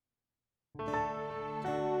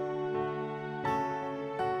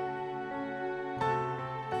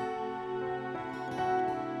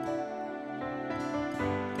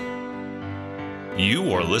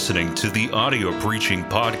You are listening to the audio preaching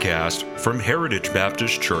podcast from Heritage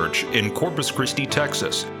Baptist Church in Corpus Christi,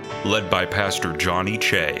 Texas, led by Pastor Johnny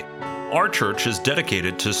Che. Our church is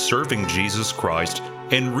dedicated to serving Jesus Christ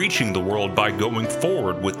and reaching the world by going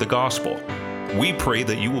forward with the gospel. We pray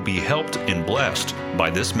that you will be helped and blessed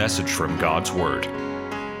by this message from God's Word.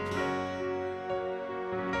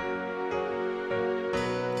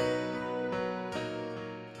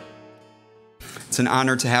 It's an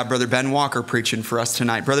honor to have Brother Ben Walker preaching for us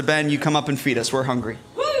tonight. Brother Ben, you come up and feed us. We're hungry.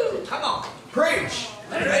 Woo! Come on. Preach.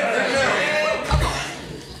 Come on.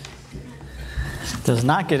 Does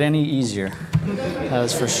not get any easier. That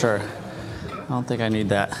is for sure. I don't think I need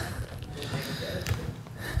that.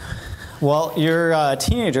 Well, your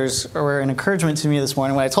teenagers were an encouragement to me this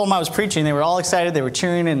morning. When I told them I was preaching, they were all excited. They were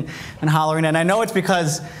cheering and hollering. And I know it's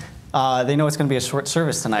because they know it's going to be a short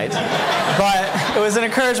service tonight. But it was an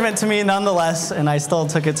encouragement to me nonetheless, and I still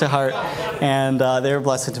took it to heart. And they were a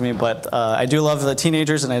blessing to me. But I do love the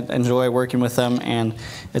teenagers, and I enjoy working with them. And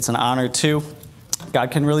it's an honor, too.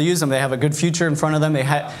 God can really use them. They have a good future in front of them. They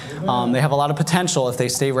have a lot of potential if they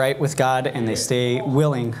stay right with God and they stay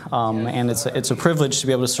willing. And it's a privilege to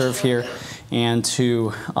be able to serve here and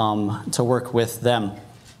to work with them.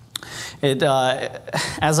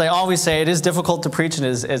 As I always say, it is difficult to preach, and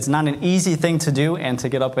it's not an easy thing to do, and to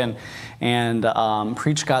get up and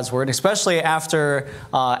preach God's word, especially after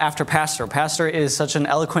Pastor. Pastor is such an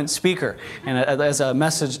eloquent speaker, and as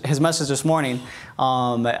his message this morning,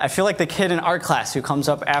 I feel like the kid in art class who comes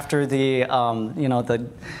up after the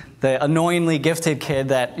annoyingly gifted kid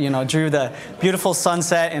that drew the beautiful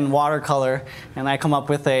sunset in watercolor, and I come up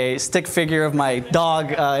with a stick figure of my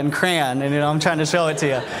dog in crayon, and I'm trying to show it to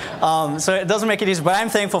you. So it doesn't make it easy, but I'm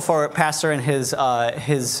thankful for Pastor and his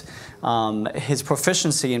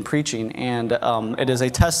proficiency in preaching, and it is a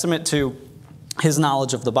testament to his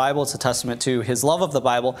knowledge of the Bible. It's a testament to his love of the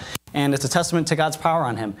Bible, and it's a testament to God's power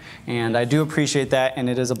on him. And I do appreciate that, and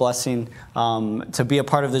it is a blessing to be a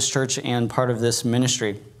part of this church and part of this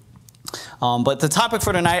ministry. But the topic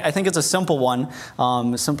for tonight, I think it's a simple one,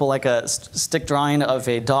 simple like a stick drawing of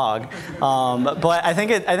a dog. But I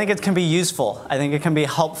think it can be useful. I think it can be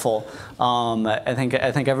helpful. I think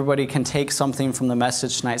everybody can take something from the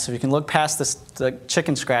message tonight. So if you can look past the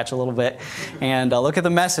chicken scratch a little bit and look at the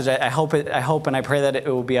message, I hope and I pray that it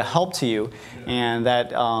will be a help to you, and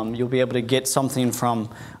that you'll be able to get something from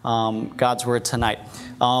God's word tonight.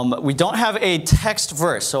 We don't have a text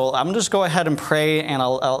verse, so I'm just go ahead and pray, and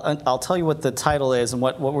I'll tell you what the title is and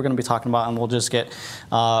what we're going to be talking about, and we'll just get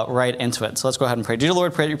right into it. So let's go ahead and pray. Dear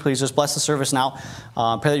Lord, pray that you please just bless the service now.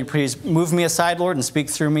 Pray that you please move me aside, Lord, and speak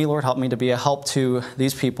through me, Lord. Help me to be a help to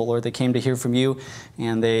these people, Lord. They came to hear from you,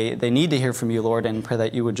 and they need to hear from you, Lord, and pray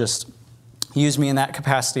that you would just use me in that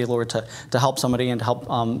capacity, Lord, to help somebody and to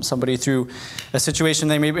help somebody through a situation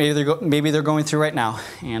maybe they're going through right now.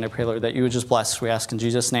 And I pray, Lord, that you would just bless. We ask in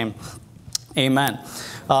Jesus' name. Amen.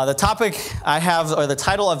 The topic I have, or the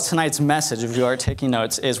title of tonight's message, if you are taking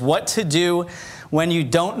notes, is What to Do When You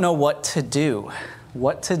Don't Know What to Do.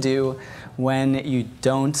 What to do when you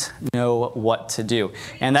don't know what to do.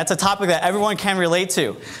 And that's a topic that everyone can relate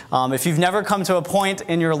to. If you've never come to a point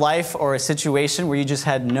in your life or a situation where you just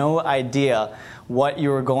had no idea what you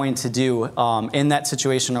were going to do in that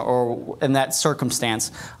situation or in that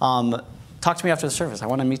circumstance, talk to me after the service. I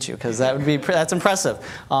want to meet you, because that's impressive.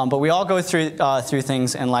 But we all go through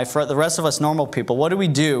things in life. For the rest of us normal people, what do we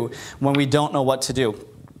do when we don't know what to do?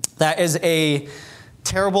 That is a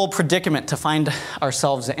terrible predicament to find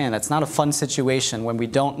ourselves in. It's not a fun situation when we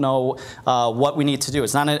don't know what we need to do.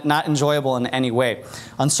 It's not enjoyable in any way.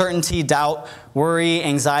 Uncertainty, doubt, worry,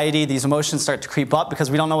 anxiety, these emotions start to creep up because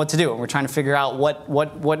we don't know what to do, and we're trying to figure out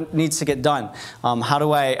what needs to get done. How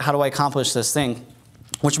do I accomplish this thing?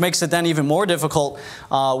 Which makes it then even more difficult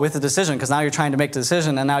with the decision, because now you're trying to make the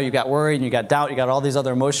decision, and now you got worry and you got doubt, you got all these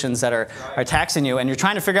other emotions that are taxing you, and you're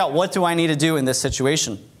trying to figure out, what do I need to do in this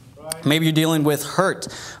situation? Maybe you're dealing with hurt.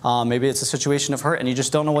 Maybe it's a situation of hurt, and you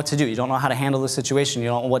just don't know what to do. You don't know how to handle the situation. You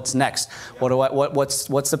don't know what's next.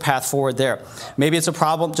 What's the path forward there? Maybe it's a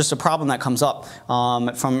problem that comes up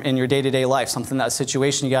from in your day-to-day life. A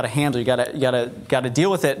situation you got to handle. You got to deal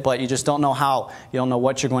with it, but you just don't know how. You don't know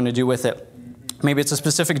what you're going to do with it. Maybe it's a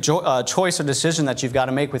specific choice or decision that you've got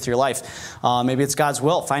to make with your life. Maybe it's God's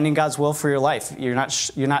will, finding God's will for your life. You're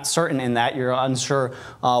not certain in that. You're unsure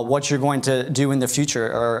what you're going to do in the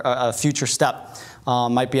future, or a future step.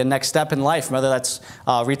 Might be a next step in life, whether that's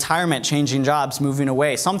retirement, changing jobs, moving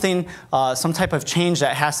away, some type of change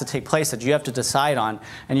that has to take place that you have to decide on,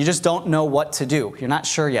 and you just don't know what to do. You're not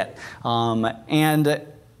sure yet. And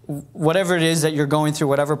whatever it is that you're going through,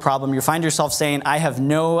 whatever problem, you find yourself saying, I have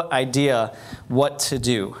no idea what to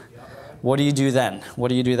do. What do you do then? What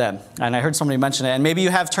do you do then? And I heard somebody mention it, and maybe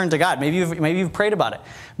you have turned to God. Maybe you've prayed about it.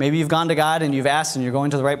 Maybe you've gone to God and you've asked and you're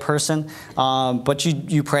going to the right person, but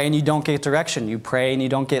you pray and you don't get direction. You pray and you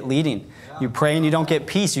don't get leading. You pray and you don't get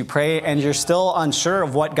peace. You pray and you're still unsure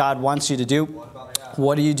of what God wants you to do.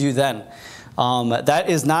 What do you do then? That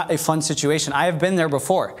is not a fun situation. I have been there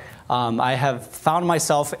before. I have found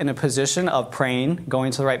myself in a position of praying,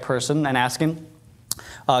 going to the right person and asking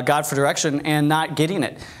God for direction and not getting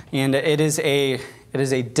it. And it is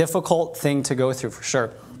a difficult thing to go through for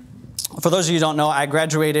sure. For those of you who don't know, I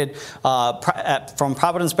graduated from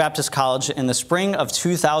Providence Baptist College in the spring of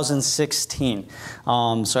 2016.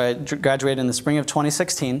 So I graduated in the spring of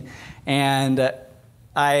 2016, and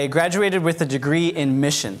I graduated with a degree in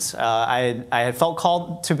missions. I had felt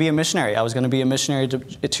called to be a missionary. I was going to be a missionary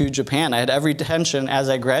to Japan. I had every intention as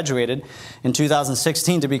I graduated in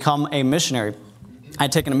 2016 to become a missionary. I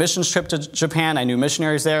had taken a missions trip to Japan. I knew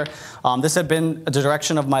missionaries there. This had been the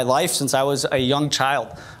direction of my life since I was a young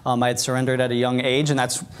child. I had surrendered at a young age, and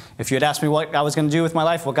that's, if you had asked me what I was going to do with my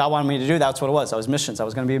life, what God wanted me to do, that's what it was. I was missions. I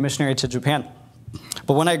was going to be a missionary to Japan.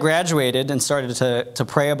 But when I graduated and started to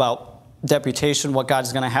pray about deputation, what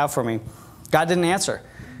God's going to have for me, God didn't answer.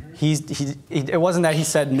 It wasn't that he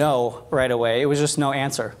said no right away. It was just no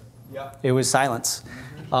answer. Yeah. It was silence.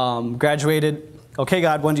 Graduated. Okay,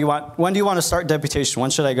 God, when do you want to start deputation?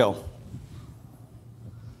 When should I go?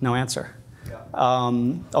 No answer.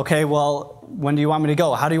 Yeah. Okay, well, when do you want me to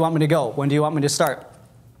go? How do you want me to go? When do you want me to start?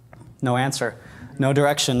 No answer. No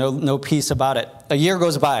direction. No peace about it. A year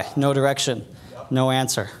goes by. No direction. Yep. No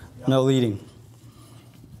answer. Yep. No leading.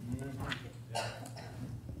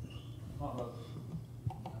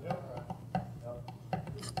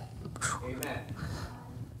 Amen.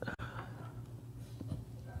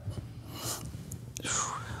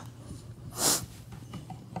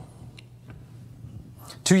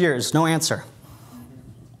 2 years, no answer.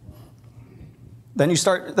 Then you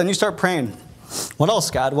start praying. What else,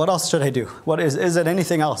 God? What else should I do? What is it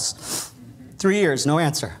anything else? 3 years, no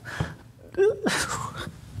answer.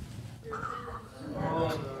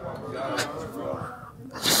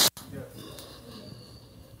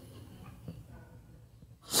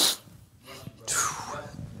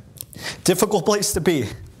 Difficult place to be.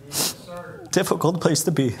 Difficult place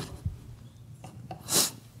to be.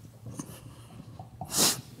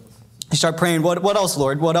 You start praying, what else,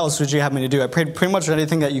 Lord? What else would you have me to do? I prayed pretty much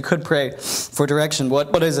anything that you could pray for direction.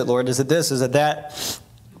 What is it, Lord? Is it this? Is it that?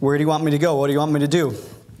 Where do you want me to go? What do you want me to do?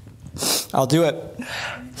 I'll do it.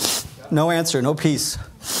 No answer, no peace.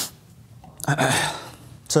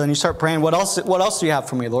 So then you start praying, what else do you have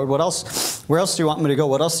for me, Lord? Where else do you want me to go?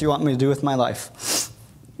 What else do you want me to do with my life?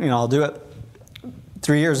 I'll do it.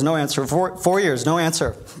 3 years, no answer. 4 years, no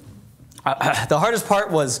answer. The hardest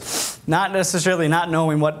part was not necessarily not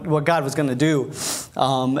knowing what God was going to do.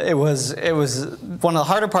 It was one of the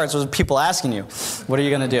harder parts was people asking you, "What are you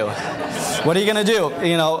going to do? What are you going to do?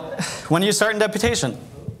 When are you starting deputation?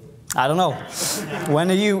 I don't know. When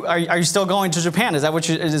are you still going to Japan? Is that what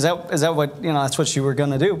that's what you were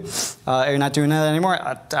going to do? Are you not doing that anymore?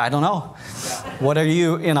 I don't know. What are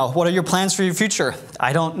your plans for your future?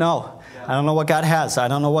 I don't know. I don't know what God has. I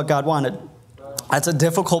don't know what God wanted." That's a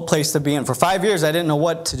difficult place to be in. For 5 years, I didn't know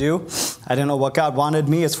what to do. I didn't know what God wanted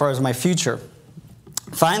me as far as my future.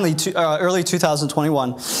 Finally, early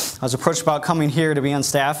 2021, I was approached about coming here to be on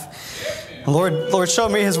staff. The Lord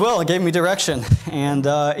showed me His will and gave me direction. And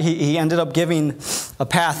He ended up giving a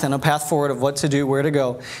path forward of what to do, where to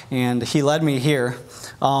go. And He led me here.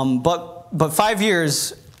 But 5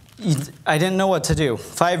 years, I didn't know what to do.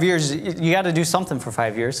 5 years, you got to do something for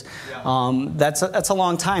 5 years. That's a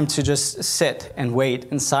long time to just sit and wait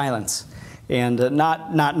in silence and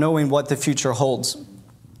not knowing what the future holds.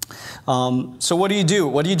 So what do you do?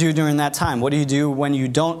 What do you do during that time? What do you do when you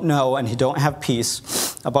don't know and you don't have peace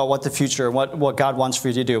about what the future, what God wants for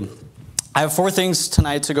you to do? I have 4 things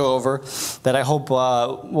tonight to go over that I hope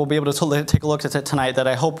we'll be able to take a look at tonight that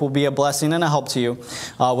I hope will be a blessing and a help to you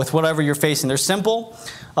with whatever you're facing. They're simple,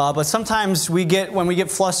 but sometimes when we get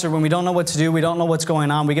flustered, when we don't know what to do, we don't know what's going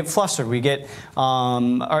on, we get flustered, we get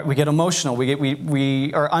emotional,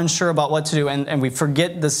 we are unsure about what to do, and we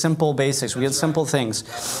forget the simple basics. We get simple things.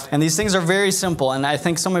 And these things are very simple, and I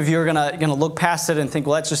think some of you are gonna look past it and think,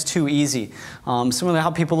 well, that's just too easy. Similar to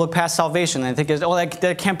how people look past salvation and think, oh,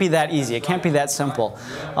 that can't be that easy. It can't be that simple.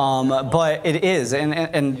 But it is,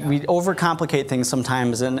 and we overcomplicate things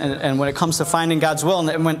sometimes, and when it comes to finding God's will,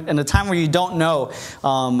 and when in a time where you don't know,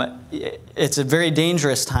 it's a very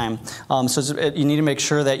dangerous time. So you need to make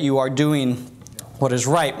sure that you are doing what is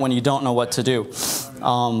right when you don't know what to do.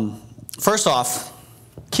 First off,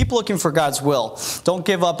 keep looking for God's will. Don't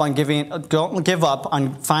give up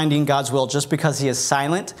on finding God's will just because He is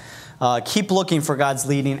silent. Keep looking for God's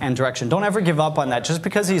leading and direction. Don't ever give up on that. Just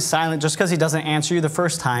because He's silent, just because He doesn't answer you the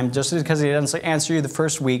first time, just because He doesn't answer you the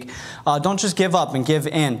first week, don't just give up and give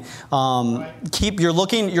in. You're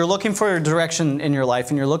looking for a direction in your life,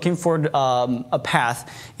 and you're looking for a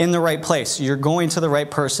path in the right place. You're going to the right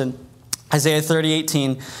person. Isaiah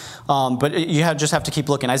 30:18. But you just have to keep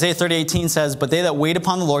looking. Isaiah 30:18 says, "But they that wait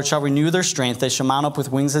upon the Lord shall renew their strength. They shall mount up with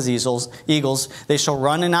wings as eagles. They shall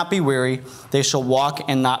run and not be weary. They shall walk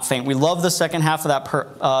and not faint." We love the second half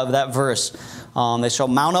of that verse. They shall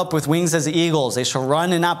mount up with wings as eagles. They shall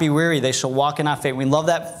run and not be weary. They shall walk and not faint. We love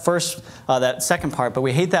that second part, but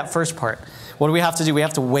we hate that first part. What do we have to do? We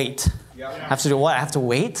have to wait. I have to do what? I have to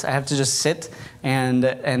wait? I have to just sit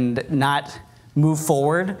and not move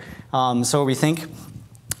forward. So we think,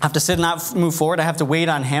 I have to sit and not move forward. I have to wait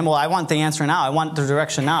on Him. Well, I want the answer now. I want the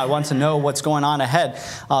direction now. I want to know what's going on ahead.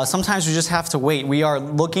 Sometimes we just have to wait. We are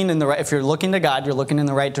looking in the right. If you're looking to God, you're looking in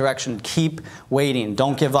the right direction. Keep waiting.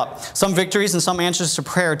 Don't give up. Some victories and some answers to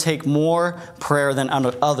prayer take more prayer than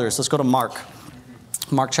others. Let's go to Mark.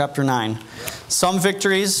 Mark chapter 9. Some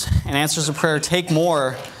victories and answers to prayer take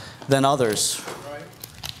more than others.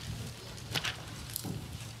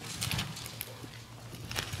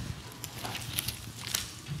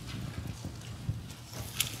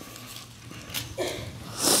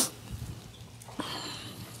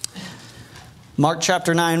 Mark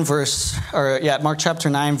chapter 9 verse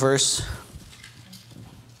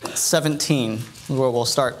 17 is where we'll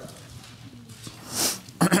start.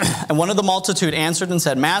 "And one of the multitude answered and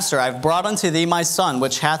said, Master, I have brought unto thee my son,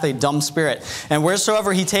 which hath a dumb spirit. And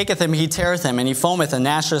wheresoever he taketh him, he teareth him, and he foameth and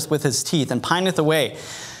gnasheth with his teeth, and pineth away.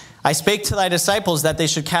 I spake to thy disciples that they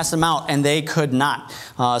should cast him out, and they could not."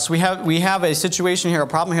 So we have a situation here, a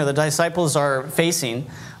problem here the disciples are facing,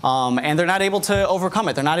 and they're not able to overcome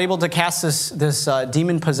it. They're not able to cast this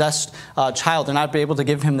demon-possessed child. They're not able to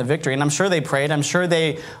give him the victory. And I'm sure they prayed. I'm sure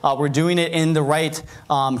they were doing it in the right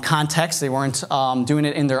context. They weren't doing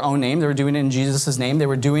it in their own name. They were doing it in Jesus' name. They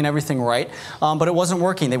were doing everything right, but it wasn't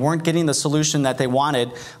working. They weren't getting the solution that they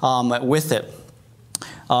wanted with it.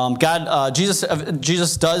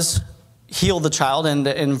 Jesus does heal the child, and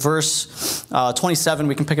in verse 27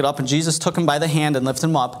 we can pick it up. "And Jesus took him by the hand and lifted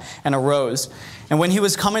him up, and arose. And when he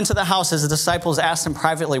was come into the house, his disciples asked him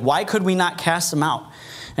privately, Why could we not cast him out?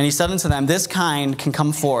 And he said unto them, This kind can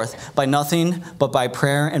come forth by nothing but by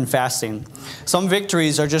prayer and fasting." Some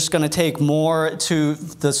victories are just going to take more to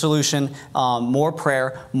the solution, more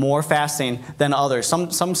prayer, more fasting than others.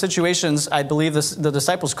 Some situations, I believe the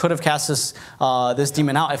disciples could have cast this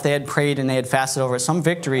demon out if they had prayed and they had fasted over it. Some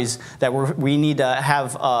victories that we need to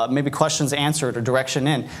have maybe questions answered or direction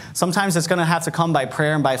in. Sometimes it's going to have to come by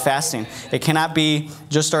prayer and by fasting. It cannot be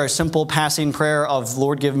just our simple passing prayer of,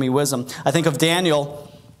 Lord, give me wisdom. I think of Daniel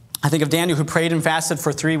who prayed and fasted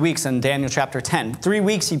for 3 weeks in Daniel chapter 10. 3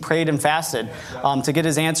 weeks he prayed and fasted to get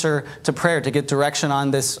his answer to prayer, to get direction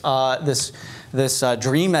on this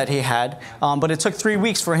dream that he had. But it took 3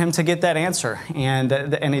 weeks for him to get that answer. And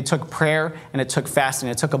it took prayer and it took fasting.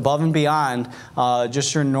 It took above and beyond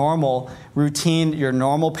just your normal routine, your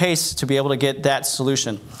normal pace to be able to get that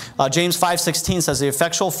solution. James 5:16 says, "The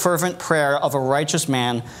effectual fervent prayer of a righteous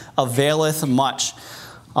man availeth much."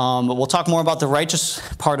 We'll talk more about the righteous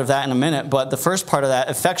part of that in a minute, but the first part of that,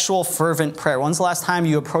 effectual, fervent prayer. When's the last time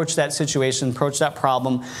you approached that situation, approached that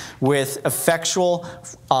problem with effectual,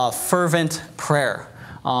 fervent prayer?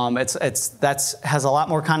 That has a lot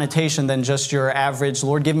more connotation than just your average,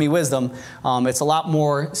 Lord, give me wisdom. It's a lot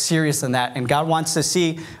more serious than that. And God wants to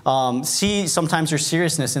see sometimes your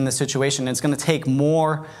seriousness in the situation. It's going to take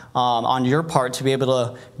more on your part to be able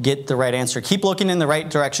to get the right answer. Keep looking in the right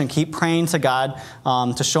direction. Keep praying to God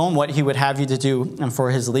to show Him what He would have you to do and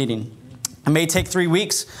for His leading. It may take 3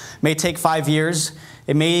 weeks, may take 5 years.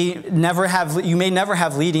 You may never have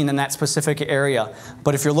leading in that specific area.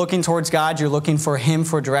 But if you're looking towards God, you're looking for Him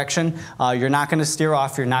for direction. You're not going to steer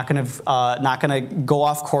off. You're not going to go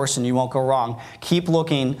off course, and you won't go wrong. Keep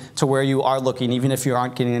looking to where you are looking, even if you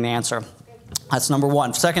aren't getting an answer. That's number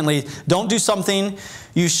one. Secondly, don't do something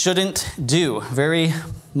you shouldn't do. Very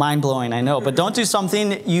Mind-blowing, I know. But don't do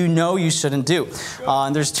something you know you shouldn't do.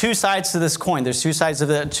 And there's two sides to this coin. There's two sides to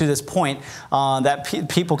this point that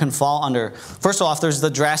people can fall under. First off, there's the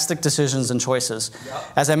drastic decisions and choices.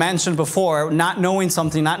 As I mentioned before, not knowing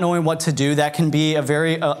something, not knowing what to do, that can be a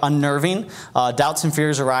very unnerving. Doubts and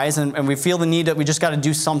fears arise, and we feel the need that we just got to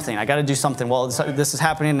do something. I got to do something. Well, this is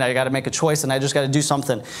happening, and I got to make a choice, and I just got to do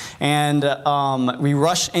something. And we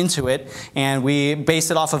rush into it, and we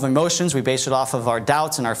base it off of emotions. We base it off of our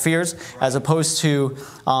doubts and our fears, as opposed to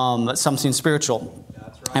something spiritual.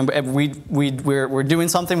 And we're doing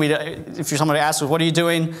something. If somebody asks us, what are you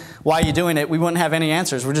doing? Why are you doing it? We wouldn't have any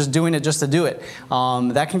answers. We're just doing it just to do it.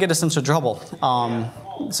 That can get us into trouble.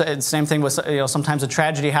 So it's the same thing with, sometimes a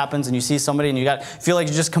tragedy happens and you see somebody and you feel like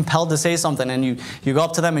you're just compelled to say something, and you go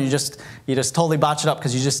up to them and you just totally botch it up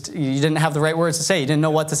because you didn't have the right words to say. You didn't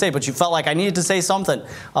know what to say, but you felt like I needed to say something.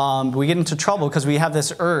 We get into trouble because we have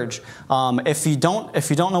this urge. If you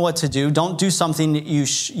don't know what to do, don't do something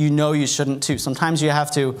you know you shouldn't do. Sometimes you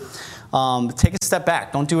have to take a step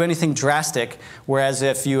back. Don't do anything drastic. Whereas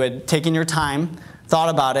if you had taken your time, thought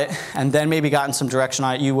about it, and then maybe gotten some direction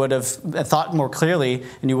on it, you would have thought more clearly,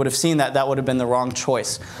 and you would have seen that would have been the wrong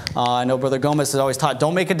choice. I know Brother Gomez has always taught,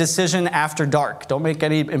 don't make a decision after dark. Don't make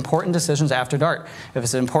any important decisions after dark. If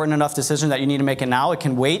it's an important enough decision that you need to make it now, it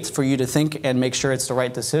can wait for you to think and make sure it's the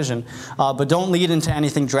right decision. But don't lead into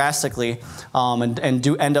anything drastically and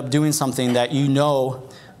end up doing something that you know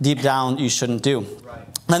deep down you shouldn't do.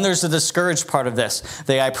 Then there's the discouraged part of this.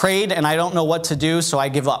 I prayed and I don't know what to do, so I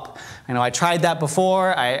give up. I tried that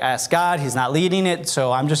before. I asked God. He's not leading it,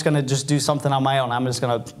 so I'm just going to do something on my own. I'm just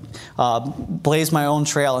going to blaze my own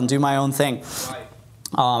trail and do my own thing.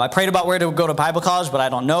 I prayed about where to go to Bible college, but I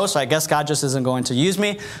don't know, so I guess God just isn't going to use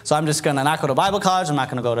me. So I'm just going to not go to Bible college. I'm not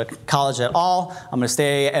going to go to college at all. I'm going to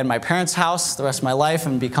stay at my parents' house the rest of my life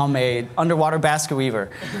and become a underwater basket weaver.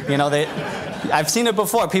 I've seen it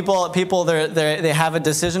before. People, they have a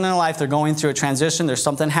decision in life. They're going through a transition. There's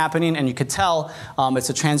something happening, and you could tell it's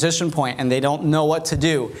a transition point, and they don't know what to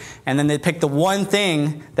do. And then they pick the one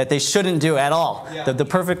thing that they shouldn't do at all, the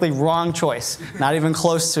perfectly wrong choice, not even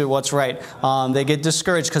close to what's right. They get discouraged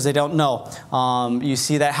because they don't know. You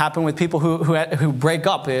see that happen with people who break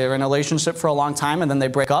up. They're in a relationship for a long time, and then they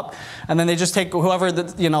break up, and then they just take whoever,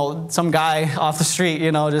 some guy off the street,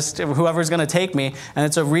 just whoever's going to take me, and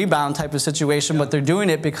it's a rebound type of situation. But they're doing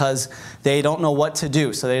it because they don't know what to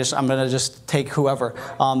do. So I'm going to just take whoever.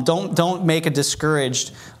 Don't make a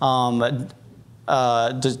discouraged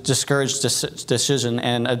decision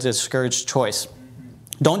and a discouraged choice.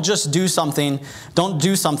 Don't just do something. Don't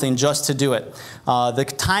do something just to do it. The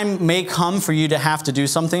time may come for you to have to do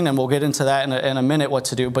something, and we'll get into that in a minute what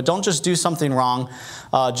to do. But don't just do something wrong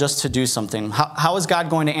just to do something. How is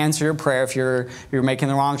God going to answer your prayer if you're making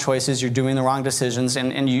the wrong choices, you're doing the wrong decisions,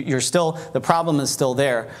 and you're still, the problem is still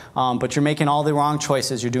there, but you're making all the wrong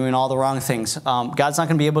choices, you're doing all the wrong things. God's not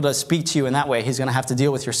going to be able to speak to you in that way. He's going to have to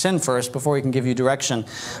deal with your sin first before he can give you direction.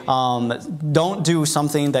 Don't do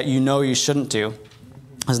something that you know you shouldn't do.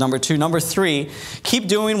 Is number 2. Number 3, keep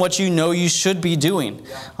doing what you know you should be doing.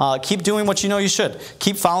 Keep doing what you know you should.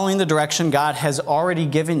 Keep following the direction God has already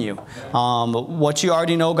given you. What you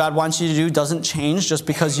already know God wants you to do doesn't change just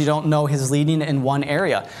because you don't know his leading in one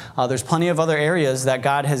area. There's plenty of other areas that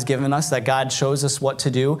God has given us, that God shows us what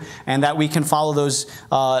to do, and that we can follow those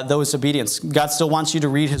obedience. God still wants you to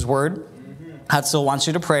read his word. God still wants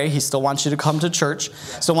you to pray. He still wants you to come to church.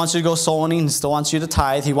 Still wants you to go soul winning. He still wants you to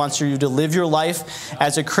tithe. He wants you to live your life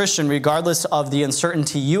as a Christian regardless of the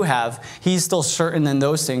uncertainty you have. He's still certain in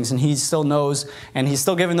those things, and he still knows, and he's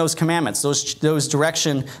still giving those commandments. Those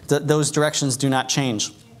directions do not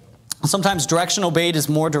change. Sometimes direction obeyed is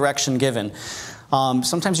more direction given.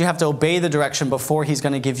 Sometimes you have to obey the direction before he's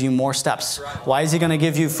going to give you more steps. Why is he going to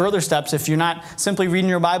give you further steps if you're not simply reading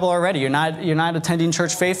your Bible already? You're not attending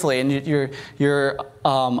church faithfully, and you're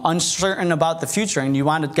uncertain about the future, and you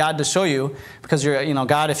wanted God to show you because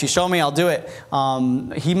God, if you show me, I'll do it.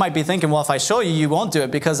 He might be thinking, well, if I show you, you won't do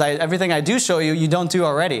it because everything I do show you, you don't do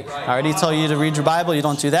already. I already told you to read your Bible. You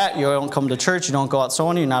don't do that. You don't come to church. You don't go out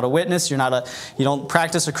sowing. You're not a witness. You don't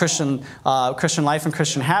practice a Christian life and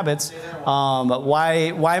Christian habits.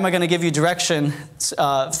 Why am I going to give you direction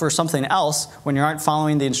for something else when you aren't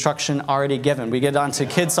following the instruction already given? We get on to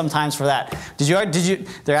kids sometimes for that.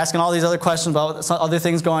 They're asking all these other questions about other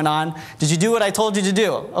things going on. Did you do what I told you to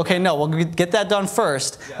do? Okay, no, we'll get that done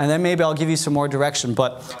first, and then maybe I'll give you some more direction.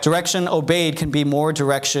 But direction obeyed can be more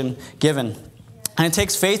direction given. And it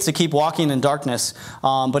takes faith to keep walking in darkness.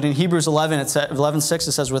 But in Hebrews 11:6,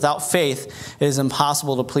 it says, without faith, it is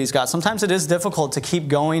impossible to please God. Sometimes it is difficult to keep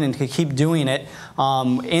going and to keep doing it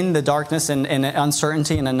in the darkness and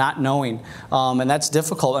uncertainty and not knowing. And that's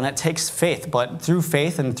difficult, and it takes faith. But through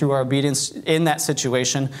faith and through our obedience in that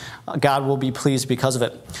situation, God will be pleased because of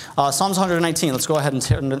it. Psalms 119, let's go ahead and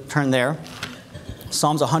turn there.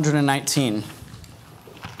 Psalms 119.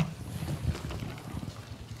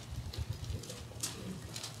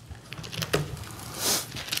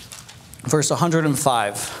 Verse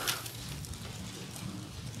 105.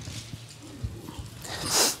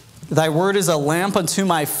 Thy word is a lamp unto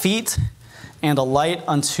my feet and a light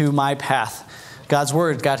unto my path. God's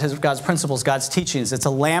word, God's principles, God's teachings. It's a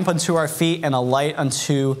lamp unto our feet and a light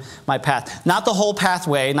unto my path. Not the whole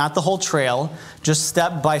pathway, not the whole trail, just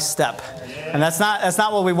step by step. And that's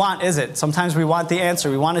not what we want, is it? Sometimes we want the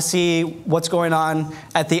answer. We want to see what's going on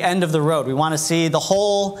at the end of the road. We want to see the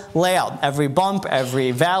whole layout, every bump,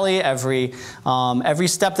 every valley, every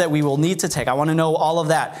step that we will need to take. I want to know all of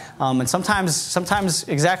that. And sometimes,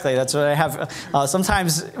 exactly, that's what I have.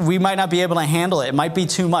 Sometimes we might not be able to handle it. It might be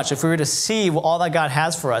too much. If we were to see all that God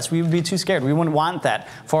has for us, we would be too scared. We wouldn't want that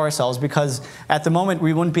for ourselves because at the moment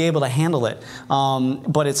we wouldn't be able to handle it.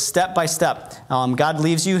 But it's step by step. God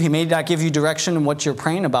leaves you. He may not give you direction in what you're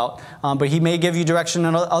praying about, but He may give you direction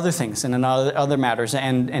in other things and in other matters,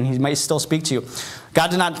 and He might still speak to you. God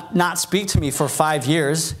did not speak to me for 5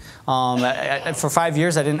 years. For 5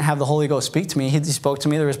 years, I didn't have the Holy Ghost speak to me. He spoke to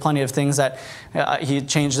me. There was plenty of things that He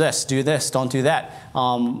changed this, do this, don't do that.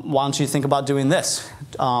 Why don't you think about doing this?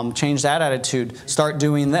 Change that attitude. Start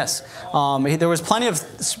doing this. There was plenty of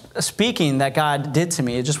speaking that God did to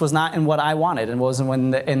me. It just was not in what I wanted. It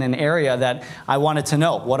wasn't in an area that I wanted to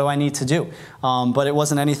know. What do I need to do? But it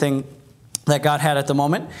wasn't anything that God had at the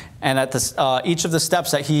moment, and at each of the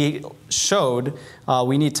steps that He showed,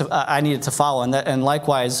 I needed to follow, and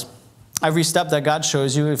likewise, every step that God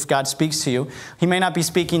shows you, if God speaks to you, He may not be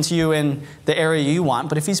speaking to you in the area you want,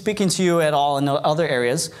 but if He's speaking to you at all in other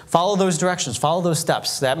areas, follow those directions, follow those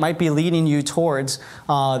steps. That might be leading you towards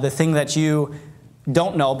the thing that you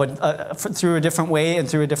don't know, but through a different way and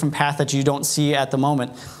through a different path that you don't see at the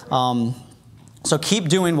moment. So keep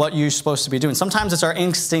doing what you're supposed to be doing. Sometimes it's our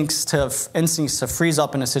instincts to freeze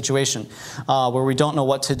up in a situation where we don't know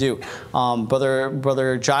what to do.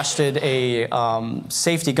 Brother Josh did a gun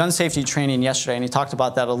safety training yesterday, and he talked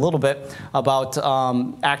about that a little bit, about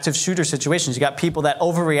active shooter situations. You got people that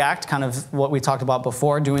overreact, kind of what we talked about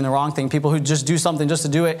before, doing the wrong thing. People who just do something just to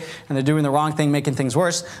do it, and they're doing the wrong thing, making things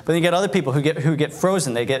worse. But then you get other people who get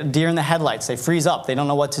frozen. They get deer in the headlights. They freeze up. They don't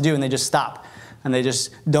know what to do, and they just stop. And they just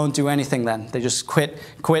don't do anything then. They just quit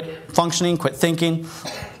functioning, quit thinking.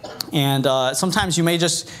 And sometimes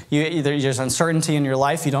there's uncertainty in your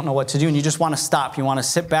life, you don't know what to do, and you just want to stop. You want to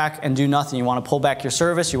sit back and do nothing. You want to pull back your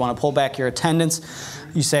service. You want to pull back your attendance.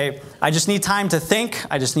 You say, I just need time to think.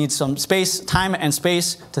 I just need some time and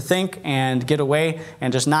space to think and get away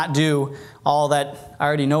and just not do all that I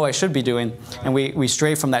already know I should be doing. And we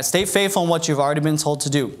stray from that. Stay faithful in what you've already been told to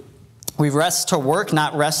do. We rest to work,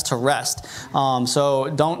 not rest to rest. So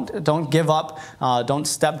don't give up. Don't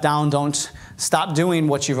step down. Don't stop doing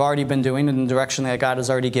what you've already been doing in the direction that God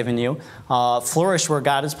has already given you. Flourish where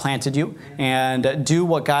God has planted you, and do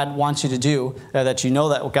what God wants you to do, that you know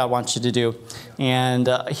that God wants you to do. And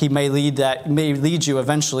He may lead you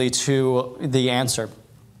eventually to the answer.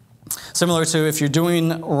 Similar to if you're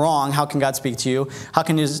doing wrong, how can God speak to you? How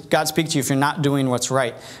can God speak to you if you're not doing what's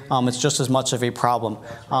right? It's just as much of a problem.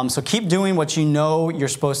 So keep doing what you know you're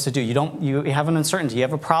supposed to do. You have an uncertainty, you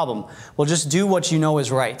have a problem. Well, just do what you know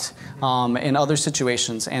is right in other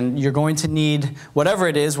situations. And you're going to need, whatever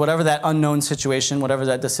it is, whatever that unknown situation, whatever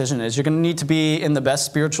that decision is, you're going to need to be in the best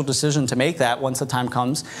spiritual decision to make that once the time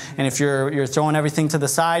comes. And if you're throwing everything to the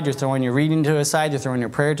side, you're throwing your reading to the side, you're throwing your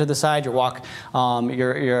prayer to the side, your walk,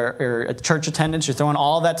 your church attendance, you're throwing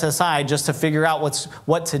all that to the side just to figure out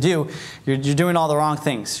what to do, you're doing all the wrong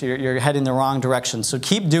things. You're heading the wrong direction. So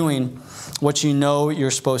keep doing what you know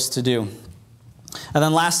you're supposed to do. And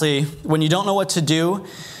then lastly, when you don't know what to do,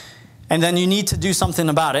 and then you need to do something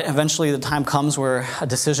about it, eventually the time comes where a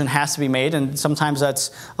decision has to be made, and sometimes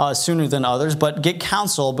that's sooner than others, but get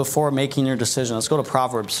counsel before making your decision. Let's go to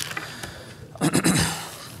Proverbs.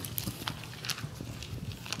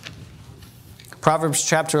 Proverbs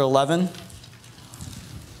chapter 11.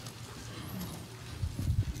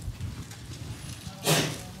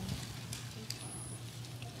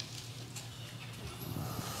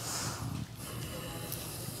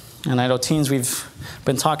 And I know teens, we've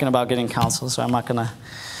been talking about getting counsel, so I'm not going to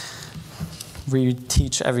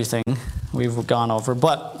reteach everything. we've gone over.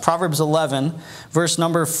 But Proverbs 11, verse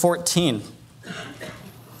number 14,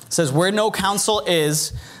 says, where no counsel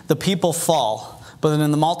is, the people fall. But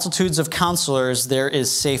in the multitudes of counselors, there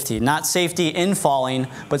is safety. Not safety in falling,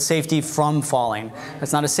 but safety from falling.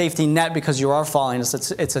 It's not a safety net because you are falling.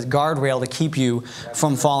 It's a guardrail to keep you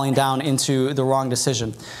from falling down into the wrong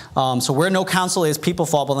decision. So where no counsel is, people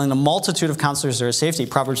fall. But in the multitude of counselors, there is safety.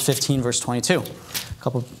 Proverbs 15, verse 22.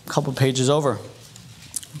 Couple pages over.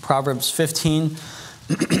 Proverbs 15,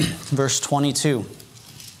 verse 22.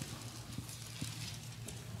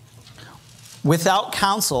 Without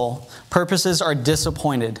counsel, purposes are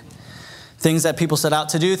disappointed. Things that people set out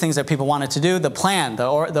to do, things that people wanted to do, the plan,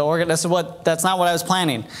 that's not what I was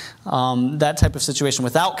planning. That type of situation.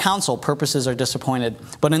 Without counsel, purposes are disappointed.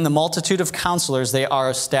 But in the multitude of counselors, they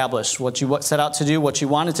are established. What you set out to do, what you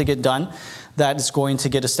wanted to get done, that is going to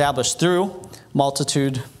get established through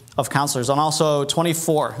multitude of counselors. And also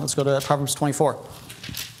 24. Let's go to Proverbs 24.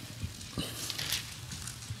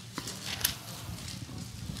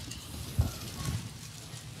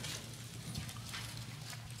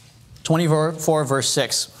 24, verse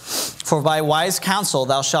 6. For by wise counsel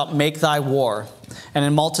thou shalt make thy war, and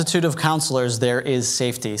in multitude of counselors there is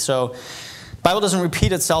safety. So the Bible doesn't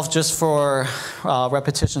repeat itself just for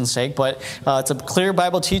repetition's sake, but it's a clear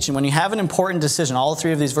Bible teaching. When you have an important decision, all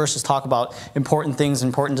three of these verses talk about important things,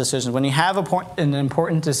 important decisions. When you have an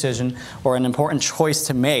important decision or an important choice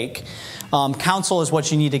to make, counsel is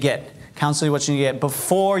what you need to get. Counsel is what you need to get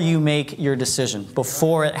before you make your decision,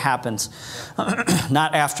 before it happens,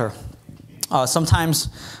 not after. Sometimes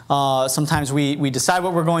we decide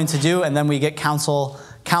what we're going to do, and then we get counsel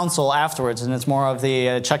afterwards, and it's more of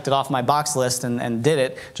the checked it off my box list and did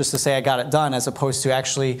it just to say I got it done, as opposed to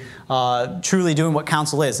actually truly doing what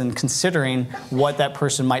counsel is and considering what that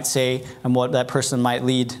person might say and what that person might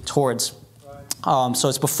lead towards. So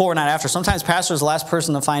it's before, not after. Sometimes pastor is the last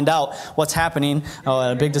person to find out what's happening,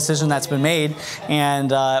 a big decision that's been made,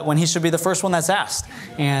 and when he should be the first one that's asked.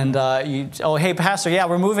 And hey, pastor, yeah,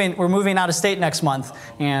 we're moving out of state next month,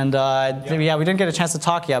 and yeah, we didn't get a chance to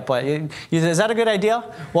talk yet, but is that a good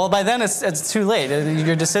idea? Well, by then it's too late.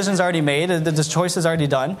 Your decision's already made, the choice is already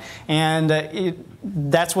done, and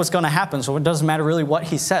that's what's going to happen. So it doesn't matter really what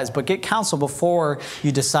he says, but get counsel before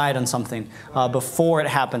you decide on something, before it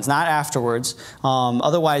happens, not afterwards.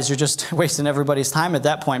 Otherwise, you're just wasting everybody's time at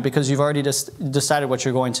that point because you've already decided what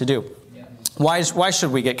you're going to do. Why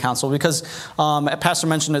should we get counsel? Because, Pastor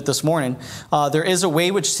mentioned it this morning, there is a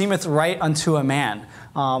way which seemeth right unto a man.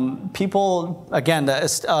 People, again,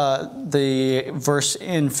 the verse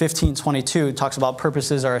in 15:22 talks about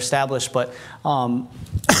purposes are established, but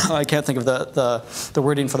I can't think of the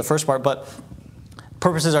wording for the first part, but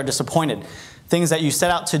purposes are disappointed. Things that you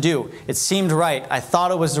set out to do. It seemed right. I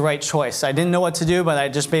thought it was the right choice. I didn't know what to do, but I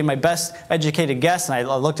just made my best educated guess, and I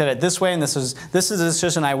looked at it this way, and this is the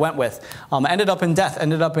decision I went with. Ended up in death,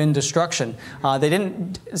 ended up in destruction.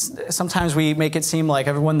 Sometimes we make it seem like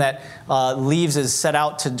everyone that leaves is set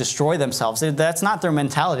out to destroy themselves. That's not their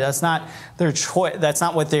mentality. That's not their choice. That's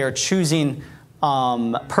not what they are choosing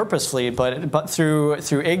purposefully, but through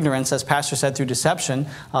ignorance, as Pastor said, through deception.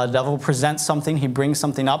 The devil presents something, he brings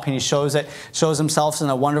something up, and he shows himself in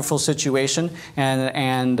a wonderful situation,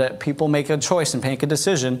 and people make a choice and make a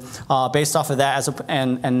decision based off of that,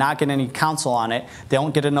 and not get any counsel on it. They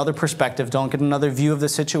don't get another perspective, don't get another view of the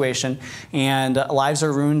situation, and lives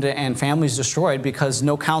are ruined and families destroyed because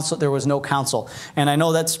there was no counsel. And I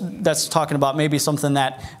know that's talking about maybe something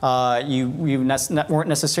that you weren't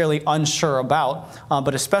necessarily unsure about.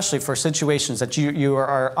 But especially for situations that you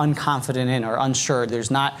are unconfident in or unsure, there's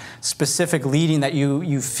not specific leading that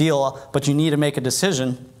you feel, but you need to make a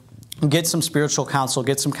decision. Get some spiritual counsel,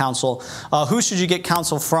 get some counsel. Who should you get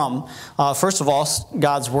counsel from? First of all,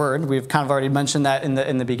 God's Word. We've kind of already mentioned that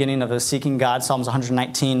in the beginning of Seeking God, Psalms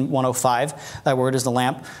 119, 105. That Word is the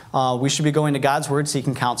lamp. We should be going to God's Word,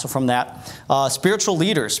 seeking counsel from that. Spiritual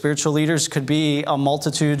leaders. Spiritual leaders could be a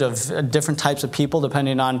multitude of different types of people,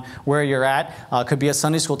 depending on where you're at. Could be a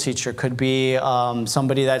Sunday school teacher. Could be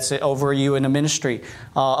somebody that's over you in a ministry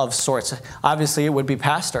of sorts. Obviously, it would be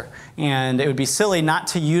pastor. And it would be silly not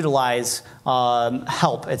to utilize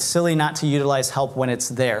help. It's silly not to utilize help when it's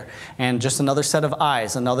there. And just another set of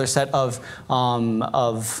eyes, another set of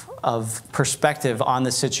perspective on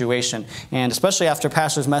the situation. And especially after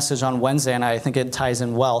Pastor's message on Wednesday, and I think it ties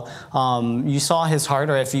in well, you saw his heart,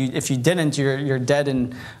 or if you didn't, you're dead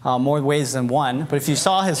in more ways than one. But if you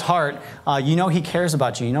saw his heart, you know he cares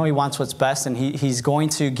about you. You know he wants what's best, and he's going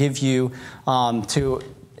to give you to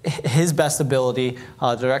his best ability,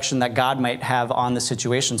 the direction that God might have on the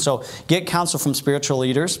situation. So get counsel from spiritual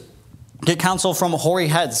leaders. Get counsel from hoary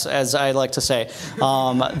heads, as I like to say.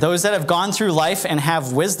 Those that have gone through life and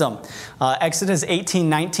have wisdom. Exodus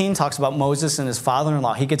 18:19 talks about Moses and his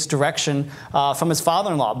father-in-law. He gets direction from his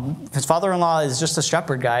father-in-law. His father-in-law is just a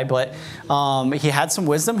shepherd guy, but he had some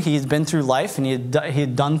wisdom. He had been through life, and he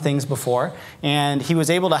had done things before. And he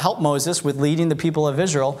was able to help Moses with leading the people of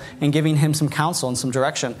Israel and giving him some counsel and some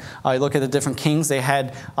direction. You look at the different kings. They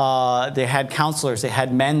had counselors. They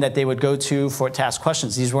had men that they would go to ask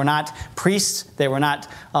questions. These were not priests. They were not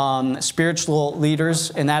spiritual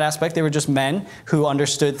leaders in that aspect. They were just men who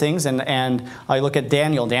understood things. And I look at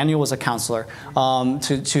Daniel. Daniel was a counselor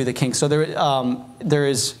to the king. So there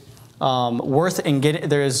is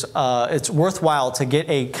it's worthwhile to get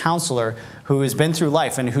a counselor who has been through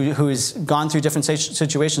life and who's gone through different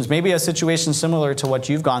situations. Maybe a situation similar to what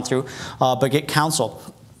you've gone through, but get counsel.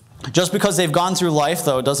 Just because they've gone through life,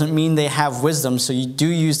 though, doesn't mean they have wisdom, so you do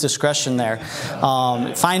use discretion there.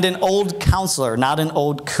 Find an old counselor, not an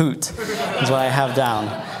old coot, is what I have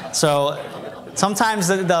down. So sometimes,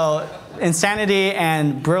 though, insanity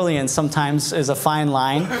and brilliance sometimes is a fine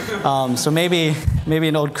line. So maybe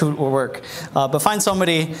an old coot will work. But find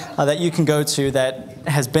somebody that you can go to that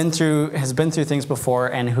has been through things before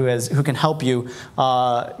and who can help you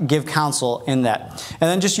give counsel in that. And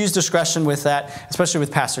then just use discretion with that, especially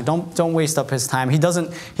with pastor. Don't waste up his time. He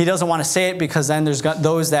doesn't want to say it, because then there's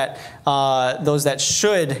those that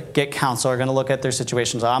should get counsel are going to look at their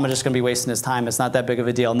situations. I'm just going to be wasting his time. It's not that big of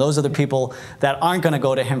a deal. And those are the people that aren't going to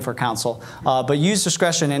go to him for counsel. But use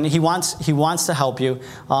discretion, and he wants to help you.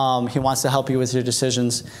 He wants to help you with your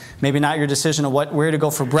decisions. Maybe not your decision of where to go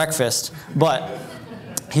for breakfast, but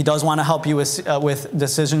he does want to help you with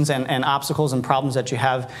decisions and obstacles and problems that you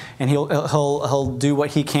have, and he'll do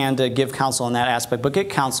what he can to give counsel in that aspect. But get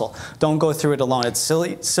counsel. Don't go through it alone. It's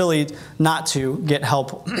silly not to get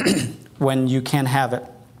help when you can have it.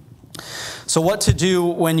 So what to do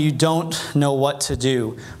when you don't know what to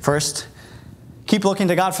do? First, keep looking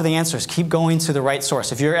to God for the answers. Keep going to the right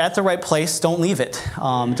source. If you're at the right place, don't leave it.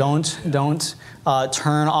 Don't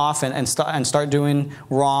turn off and start doing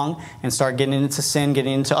wrong and start getting into sin,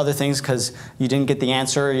 getting into other things because you didn't get the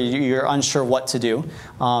answer. You're unsure what to do.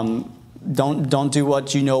 Don't do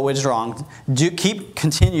what you know is wrong.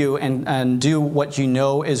 Continue and do what you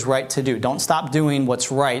know is right to do. Don't stop doing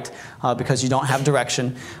what's right because you don't have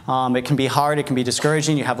direction. It can be hard. It can be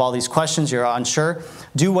discouraging. You have all these questions. You're unsure.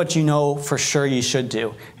 Do what you know for sure you should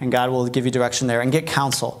do, and God will give you direction there. And get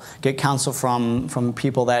counsel. Get counsel from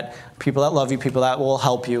people that love you, people that will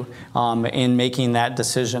help you in making that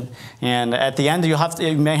decision. And at the end, you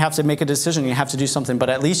may have to make a decision. You have to do something, but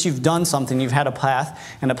at least you've done something. You've had a path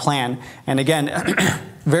and a plan. And again,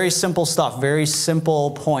 very simple stuff, very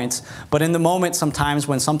simple points. But in the moment, sometimes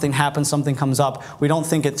when something happens, something comes up, we don't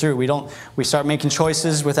think it through. We start making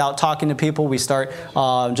choices without talking to people. We start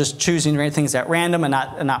just choosing things at random and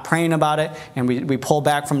not praying about it. And we pull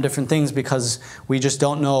back from different things because we just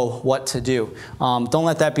don't know what to do. Don't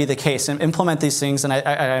let that be the case. And implement these things. And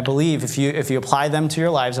I believe if you apply them to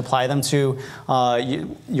your lives, apply them to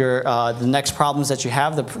the next problems that you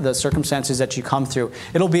have, the circumstances that you come through,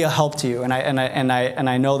 it'll be a help to you. And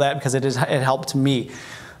I know that because it helped me.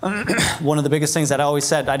 One of the biggest things that I always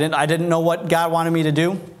said, I didn't know what God wanted me to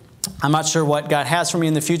do. I'm not sure what God has for me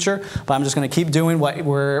in the future, but I'm just going to keep doing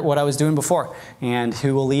what I was doing before. And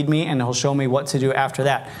He will lead me, and He'll show me what to do after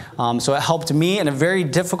that. So it helped me in a very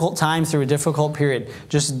difficult time through a difficult period.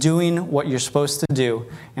 Just doing what you're supposed to do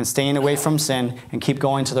and staying away from sin and keep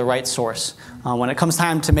going to the right source. When it comes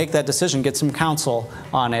time to make that decision, get some counsel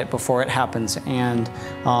on it before it happens, and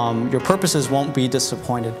your purposes won't be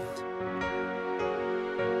disappointed.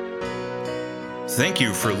 Thank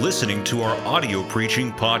you for listening to our audio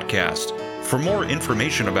preaching podcast. For more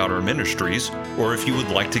information about our ministries, or if you would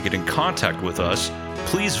like to get in contact with us,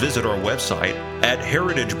 please visit our website at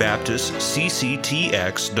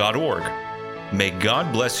heritagebaptistcctx.org. May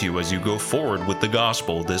God bless you as you go forward with the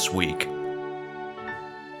gospel this week.